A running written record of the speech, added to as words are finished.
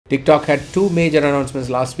TikTok had two major announcements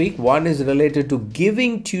last week. One is related to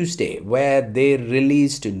Giving Tuesday, where they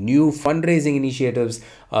released new fundraising initiatives,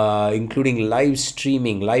 including live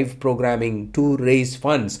streaming, live programming to raise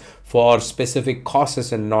funds for specific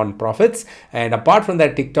causes and non-profits. And apart from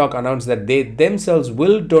that, TikTok announced that they themselves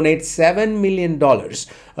will donate $7 million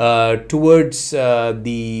towards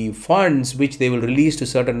the funds which they will release to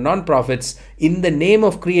certain non-profits in the name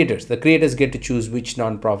of creators. The creators get to choose which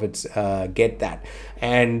non-profits get that,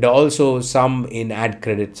 and also some in ad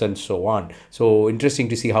credits and so on. So interesting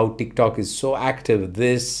to see how TikTok is so active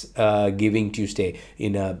this Giving Tuesday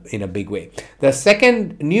in a big way. The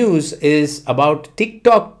second news is about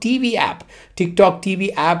TikTok TV app. TikTok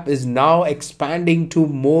TV app is now expanding to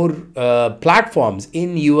more platforms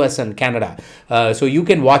in US and Canada. So you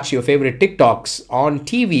can watch your favorite TikToks on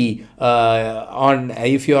TV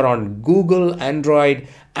if you're on Google, Android,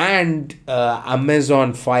 and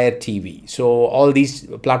Amazon Fire TV. So all these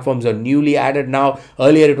platforms are newly added now.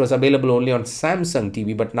 Earlier it was available only on Samsung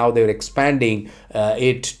TV, but now they're expanding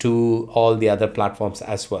it to all the other platforms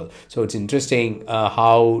as well. So it's interesting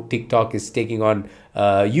how TikTok is taking on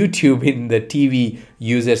YouTube in the TV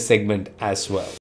user segment as well.